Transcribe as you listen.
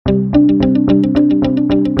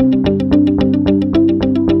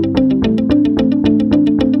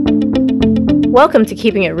Welcome to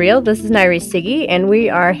Keeping It Real. This is Nairi Siggy, and we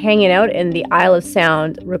are hanging out in the Isle of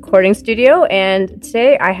Sound recording studio. And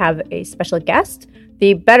today I have a special guest,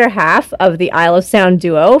 the better half of the Isle of Sound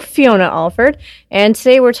duo, Fiona Alford. And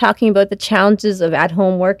today we're talking about the challenges of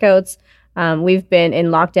at-home workouts. We've been in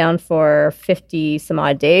lockdown for 50 some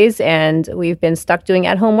odd days, and we've been stuck doing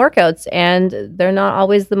at-home workouts, and they're not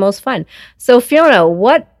always the most fun. So Fiona,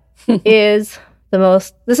 what is the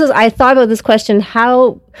most, I thought about this question,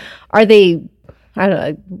 how are they, I don't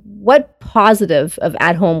know, what positive of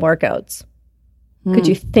at-home workouts? Could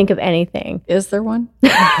you think of anything? Is there one?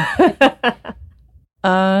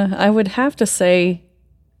 I would have to say,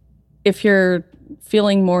 if you're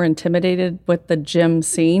feeling more intimidated with the gym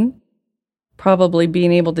scene, probably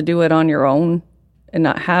being able to do it on your own and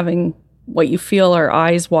not having what you feel are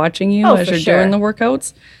eyes watching you as you're doing the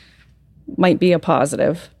workouts might be a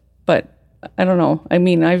positive. But I don't know. I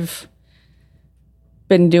mean, I've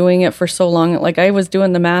been doing it for so long. Like, I was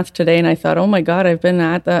doing the math today and I thought, oh my God, I've been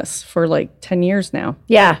at this for like 10 years now.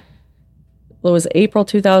 Yeah. Well, it was April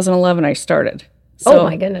 2011 I started. So, oh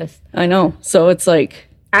my goodness. I know. So it's like,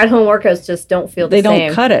 at-home workouts just don't feel the same. They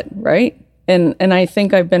don't cut it, right? And I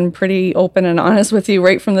think I've been pretty open and honest with you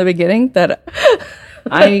right from the beginning that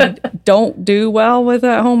I don't do well with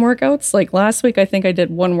at-home workouts. Like last week, I think I did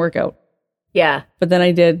one workout. Yeah. But then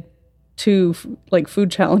I did two like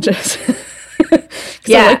food challenges.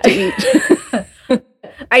 Yeah. I like to eat.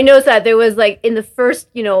 I noticed that there was like in the first,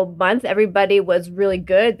 month, everybody was really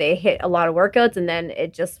good. They hit a lot of workouts and then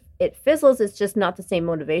it fizzles. It's just not the same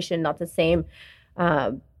motivation, not the same.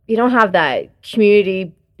 You don't have that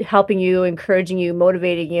community helping you, encouraging you,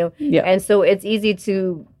 motivating you. Yeah. And so it's easy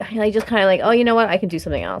to just kind of like, oh, you know what? I can do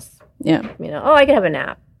something else. Yeah. Oh, I can have a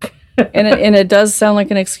nap. and it does sound like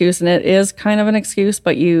an excuse, and it is kind of an excuse,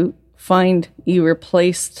 but you find you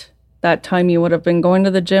replaced that time you would have been going to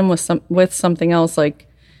the gym with something else. Like,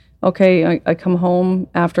 okay, I come home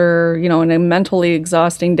after, in a mentally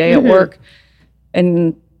exhausting day at work,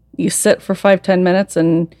 and you sit for 5-10 minutes,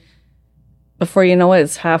 and before you know it,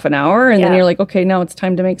 it's half an hour, and then you're like, okay, now it's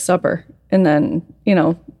time to make supper. And then,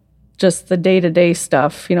 just the day-to-day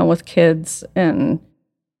stuff, with kids and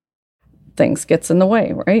things gets in the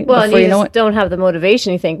way, right? Well, and you just don't have the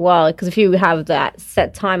motivation. You think, well, because if you have that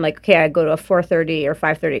set time, like, okay, I go to a 4:30 or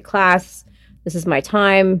 5:30 class, this is my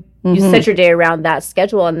time. You set your day around that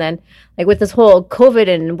schedule. And then, like, with this whole COVID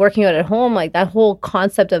and working out at home, like, that whole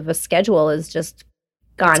concept of a schedule is just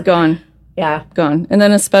gone. It's gone. Yeah. Gone. And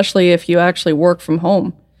then especially if you actually work from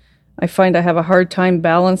home, I find I have a hard time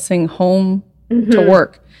balancing home to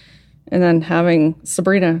work. And then having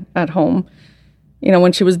Sabrina at home,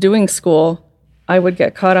 when she was doing school, I would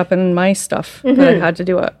get caught up in my stuff that I had to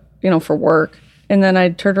do it, for work. And then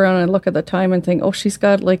I'd turn around and look at the time and think, oh, she's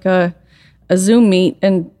got like a Zoom meet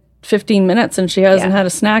in 15 minutes and she hasn't had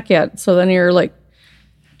a snack yet. So then you're like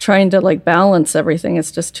trying to like balance everything.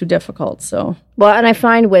 It's just too difficult. So, well, and I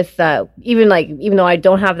find with even though I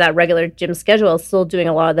don't have that regular gym schedule, I'm still doing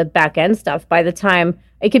a lot of the back end stuff. By the time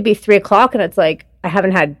it could be 3:00 and it's like, I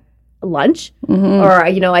haven't had lunch or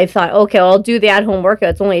I thought, okay, I'll do the at-home workout.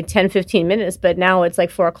 It's only 10-15 minutes, but now it's like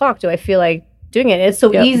 4:00. Do I feel like doing it? It's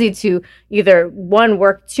so easy to either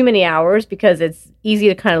work too many hours because it's easy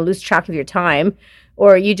to kind of lose track of your time,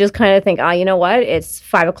 or you just kind of think, you know what, it's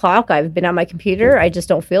 5:00, I've been on my computer, I just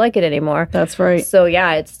don't feel like it anymore. That's right. So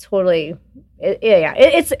it's totally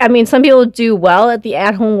it's I mean, some people do well at the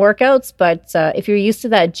at-home workouts, but if you're used to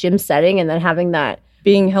that gym setting and then having that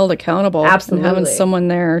being held accountable, absolutely, and having someone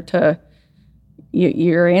there to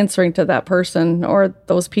you're answering to that person or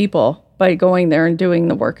those people by going there and doing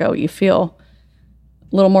the workout, you feel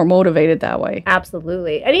a little more motivated that way.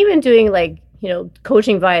 Absolutely. And even doing like,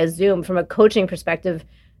 coaching via Zoom, from a coaching perspective,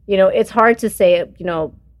 it's hard to say,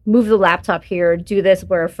 move the laptop here, do this,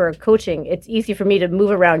 where for coaching, it's easy for me to move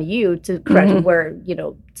around you to correct where,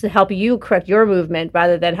 to help you correct your movement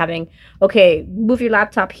rather than having, okay, move your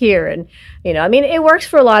laptop here. And, it works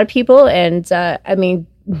for a lot of people. And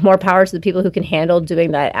more power to the people who can handle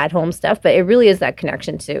doing that at-home stuff. But it really is that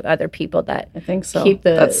connection to other people that I think so. Keep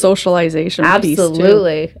that socialization piece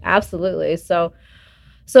too. Absolutely. So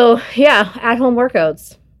yeah, at-home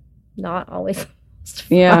workouts, not always fun.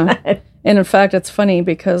 Yeah. And in fact, it's funny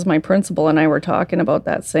because my principal and I were talking about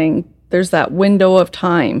that, saying there's that window of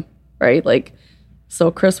time, right? Like,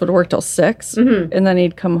 so Chris would work till 6 and then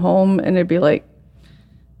he'd come home and it'd be like,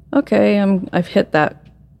 okay, I've hit that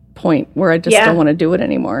point where I just don't want to do it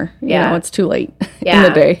anymore. You know, it's too late in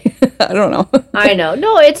the day. I don't know. I know.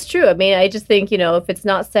 No, it's true. I mean, I just think, if it's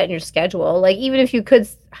not set in your schedule, like even if you could,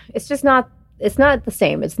 it's just not it's not the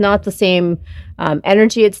same. It's not the same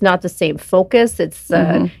energy. It's not the same focus.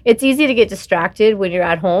 It's easy to get distracted when you're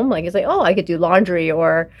at home. Like it's like, oh, I could do laundry,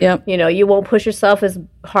 or you know, you won't push yourself as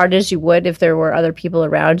hard as you would if there were other people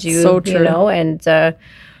around you. So true. You know, and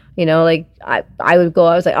you know, like I would go.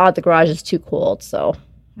 I was like, oh, the garage is too cold, so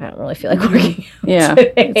I don't really feel like working. Yeah,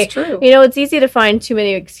 today. it's true. You know, it's easy to find too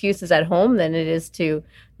many excuses at home than it is to,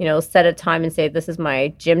 you know, set a time and say, this is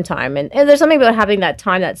my gym time. And there's something about having that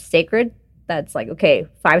time that's sacred. That's like, okay,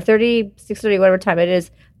 5:30, 6:30, whatever time it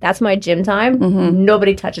is, that's my gym time.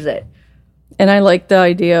 Nobody touches it. And I like the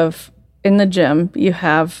idea of in the gym, you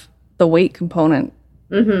have the weight component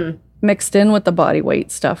mixed in with the body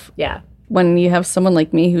weight stuff. Yeah. When you have someone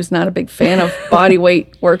like me who's not a big fan of body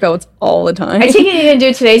weight workouts all the time. I take it you didn't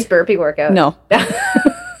do today's burpee workout. No.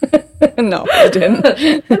 No, I didn't.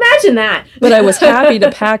 Imagine that. But I was happy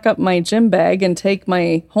to pack up my gym bag and take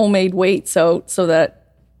my homemade weights out so that,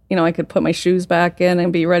 you know, I could put my shoes back in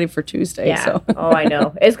and be ready for Tuesday. Yeah. So. Oh, I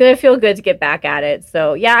know. It's going to feel good to get back at it.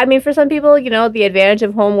 So, yeah, I mean, for some people, you know, the advantage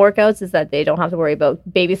of home workouts is that they don't have to worry about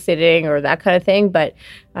babysitting or that kind of thing. But,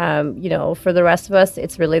 you know, for the rest of us,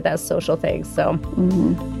 it's really that social thing. So,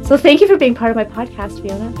 so thank you for being part of my podcast,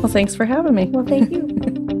 Fiona. Well, thanks for having me. Well, thank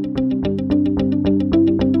you.